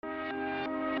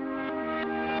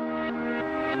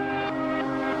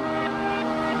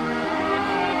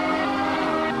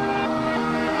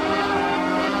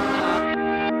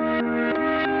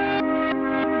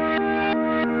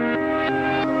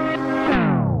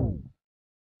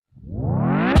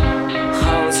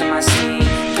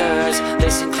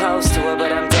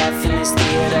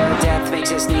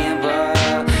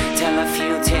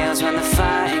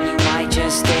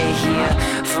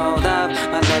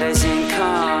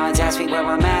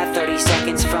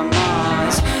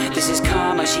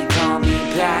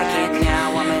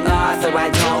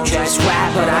this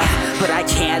rap, but I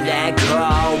can't let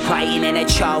go. Biting in a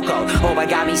chokehold. Oh my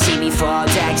God, see me fall,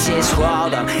 Texas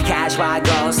Hold'em. Cash my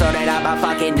goals, sorted out my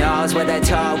fucking nose with a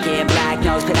token. Black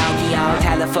nose, Pinocchio.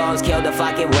 Telephones killed the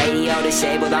fucking radio.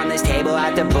 Disabled on this table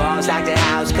at the bones. Doctor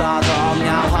House called home,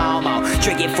 no homo.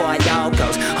 Drinking for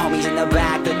locos. Homies in the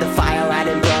back with the fire out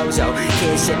in Bozo.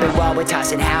 Kids sipping while we're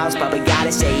tossing house, but we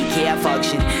gotta say he can't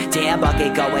function. Damn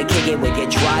bucket, go and kick it with your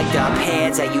drugged up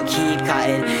hands that you keep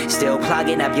cutting. Still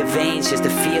plugging up your veins just to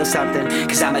feel something.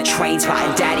 Cause I'm a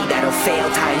train-spotting daddy that'll fail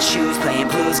tying shoes, playing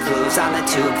Blues Clues on the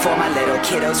tube for my little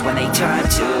kiddos when they turn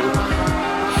to.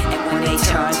 And when they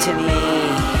turn to me,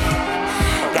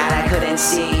 God, I couldn't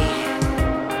see.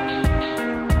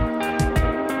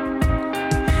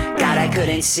 God, I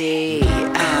couldn't see.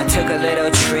 Took a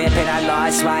little trip and I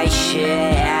lost my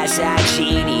shit. Ask that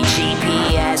genie,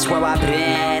 GPS, where I've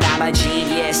been. I'm a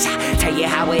genius, tell you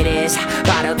how it is.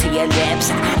 Bottle to your lips,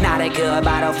 not a good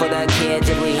bottle for the kids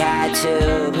if we had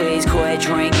to. Please quit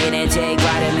drinking and take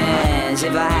vitamins.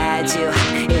 If I had to,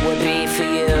 it would be for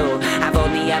you. I've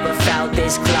only ever felt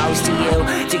this close to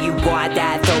you. Do you want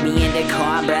that? Throw me into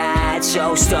combat.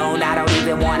 So stoned, I don't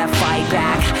even wanna fight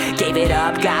back. Gave it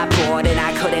up, got bored and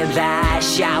I couldn't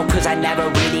lash out. Cause I never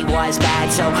really was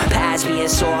bad, so pass me a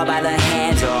sword by the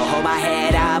handle. Hold my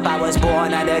head up, I was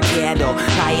born under a candle.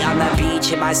 Light on the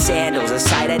beach in my sandals, a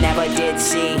sight I never did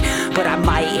see. But I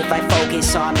might if I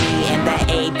focus on me and the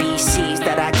ABCs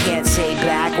that I can't say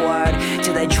backward.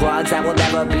 To the drugs that will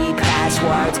never be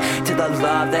passwords. To the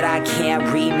love that I can't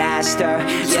remaster.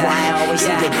 That's why I always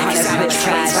need to punishment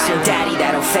faster. Daddy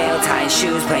that'll fail tying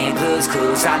shoes, playing Blues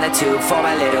Clues on the tube for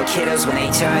my little kiddos when they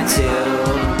turn to.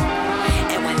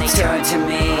 And when they turn to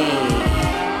me,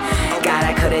 God,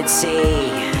 I couldn't see.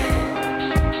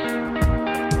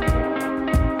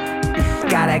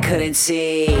 God, I couldn't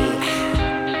see.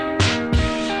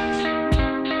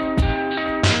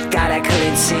 God, I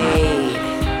couldn't see.